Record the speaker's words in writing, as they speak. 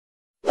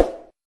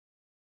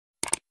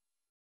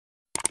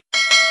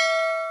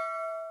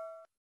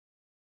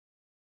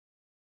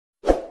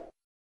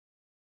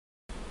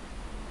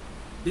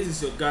This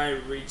is your guy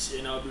Rich,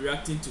 and I'll be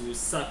reacting to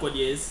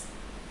Sarkodie's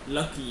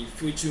Lucky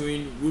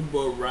featuring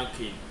Woodball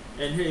Ranking.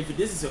 And hey, if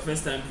this is your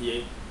first time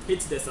here,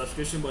 hit the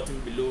subscription button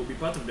below, be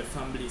part of the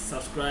family,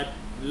 subscribe,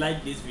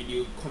 like this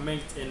video,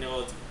 comment, and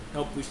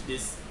help push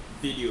this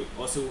video.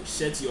 Also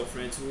share to your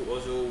friends who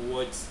also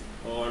watch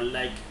or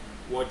like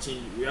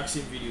watching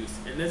reaction videos.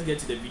 And let's get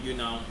to the video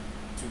now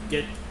to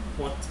get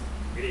what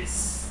it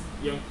is.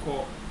 Young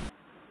call.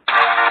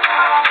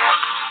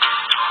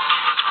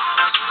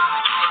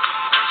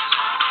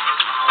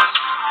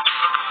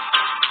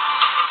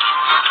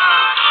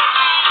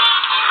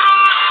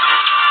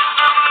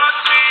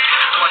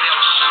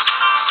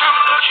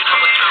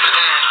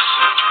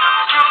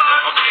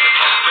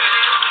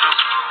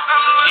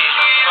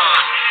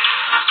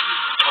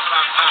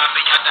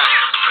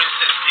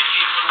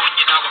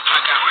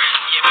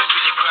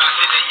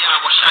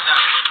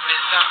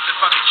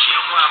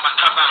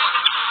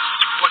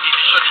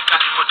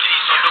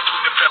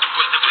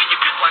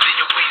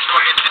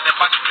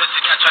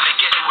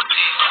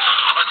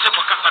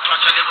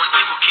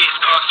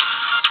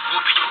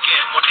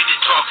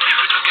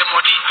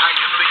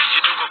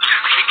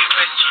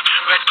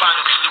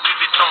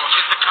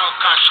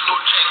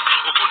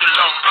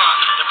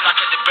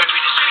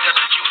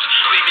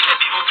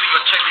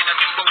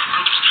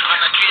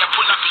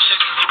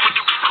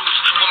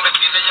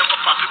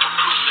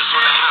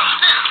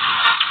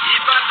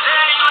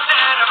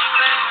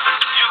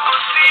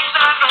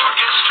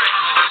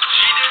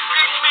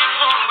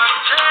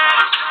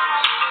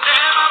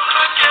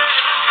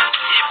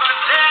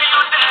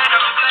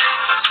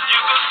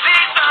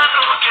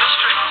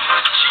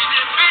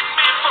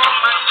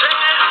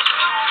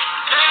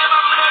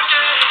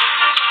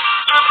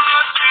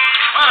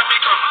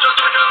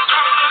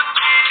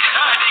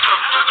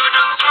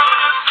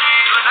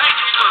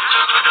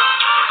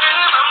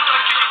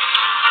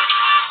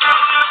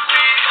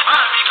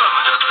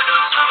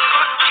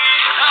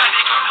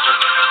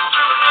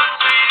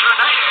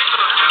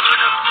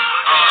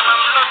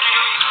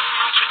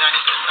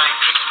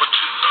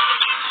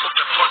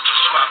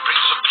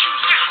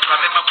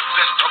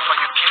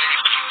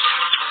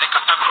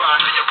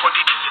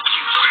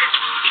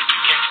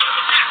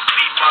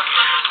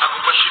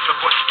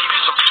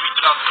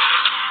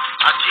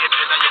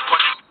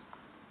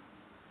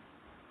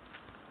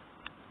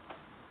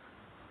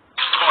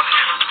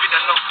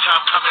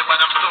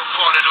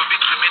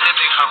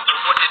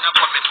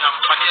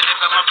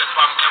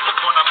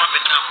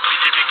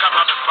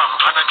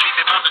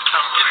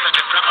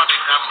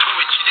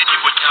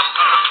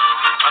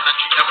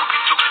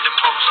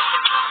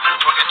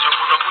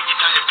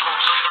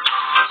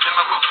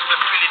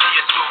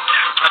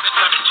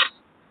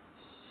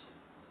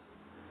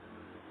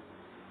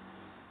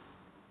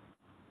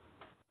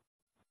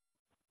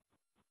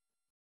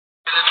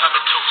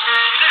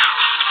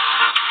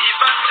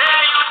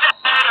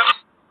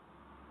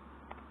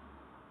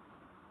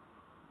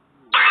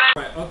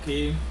 Right,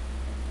 okay,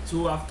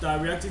 so after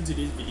reacting to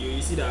this video,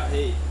 you see that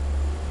hey,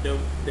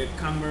 the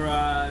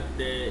camera,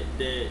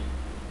 the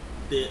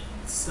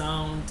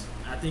sound,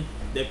 I think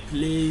the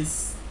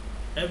place,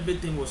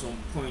 everything was on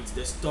point,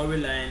 the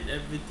storyline,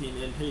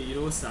 everything. And hey, you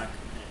know,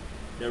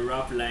 the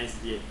rap lines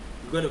there,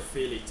 you gotta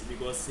feel it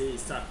because hey,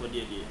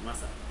 Sarkodie the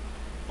massa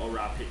or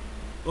rap it.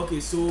 Okay,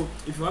 so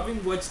if you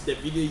haven't watched the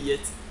video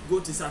yet, go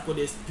to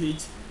Sarkodie's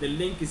page, the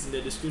link is in the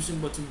description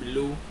button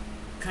below.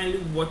 Kindly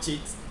watch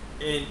it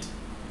and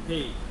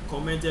hey,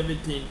 comment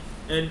everything,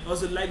 and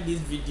also like this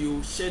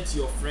video, share to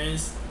your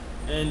friends,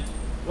 and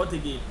what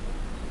again,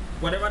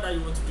 whatever that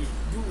you want to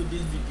do with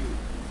this video.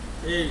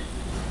 Hey,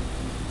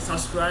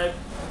 subscribe,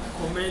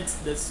 comment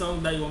the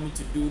song that you want me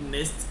to do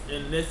next,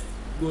 and let's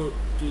go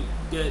to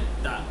get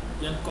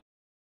that.